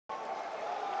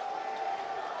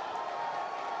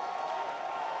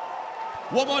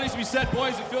What more needs to be said,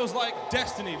 boys? It feels like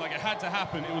destiny, like it had to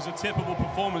happen. It was a typical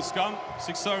performance, Scump.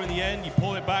 6-0 in the end, you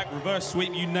pull it back, reverse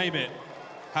sweep, you name it.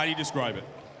 How do you describe it?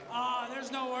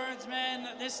 There's no words, man.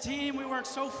 This team, we work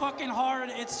so fucking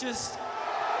hard. It's just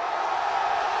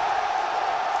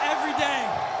every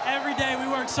day we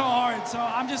work so hard. So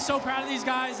I'm just so proud of these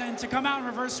guys, and to come out in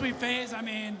reverse sweep phase, I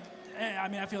mean,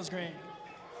 that feels great.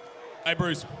 Hey,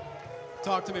 Bruce.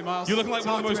 Talk to me, Miles. You're looking like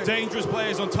one of the most dangerous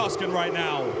players on Tuscan right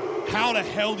now. How the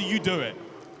hell do you do it?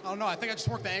 I don't know. I think I just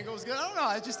worked the angles good. I don't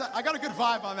know. I got a good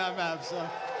vibe on that map, so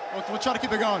we'll try to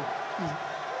keep it going.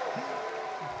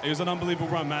 It was an unbelievable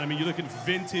run, man. I mean, you're looking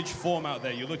vintage form out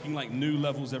there. You're looking like new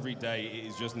levels every day. It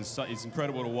is just it's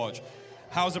incredible to watch.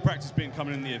 How's the practice been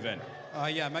coming in the event?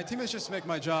 Yeah, my teammates just make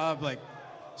my job like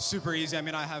super easy. I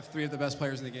mean, I have 3 of the best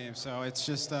players in the game, so it's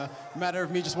just a matter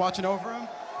of me just watching over them,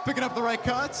 picking up the right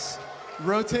cuts,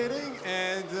 rotating,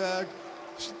 and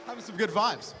having some good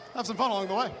vibes. Have some fun along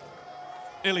the way.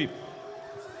 Illy.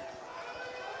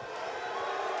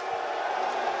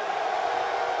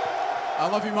 I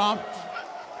love you, Mom.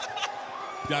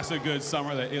 That's a good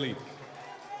summary there, Illy.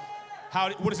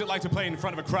 What is it like to play in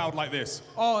front of a crowd like this?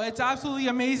 Oh, it's absolutely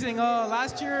amazing.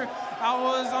 Last year, I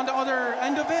was on the other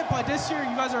end of it, but this year,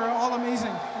 you guys are all amazing,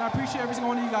 and I appreciate every single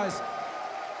one of you guys.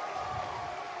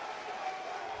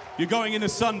 You're going into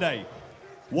Sunday.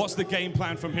 What's the game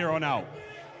plan from here on out?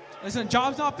 Listen,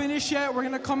 job's not finished yet. We're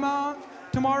going to come out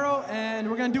tomorrow, and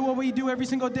we're going to do what we do every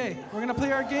single day. We're going to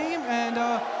play our game, and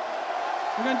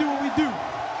we're going to do what we do.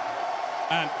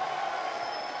 And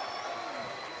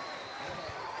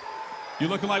you're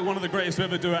looking like one of the greatest to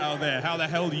ever do it out there. How the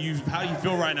hell do you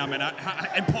feel right now, man?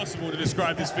 Impossible to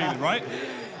describe this feeling, right?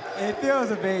 It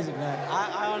feels amazing, man.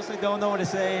 I honestly don't know what to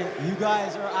say. You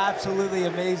guys are absolutely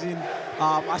amazing.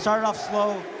 I started off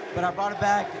slow, but I brought it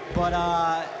back. But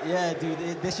yeah, dude,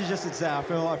 this is just insane. I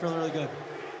feel really good.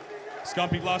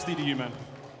 Scumpy, lastly to you, man.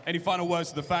 Any final words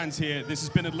to the fans here? This has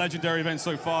been a legendary event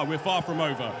so far. We're far from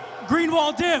over. Green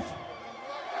wall diff.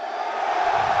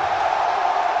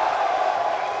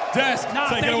 Desk, take it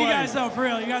away. Thank you guys, though, for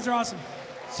real. You guys are awesome.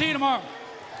 See you tomorrow.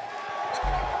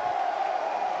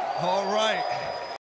 All right.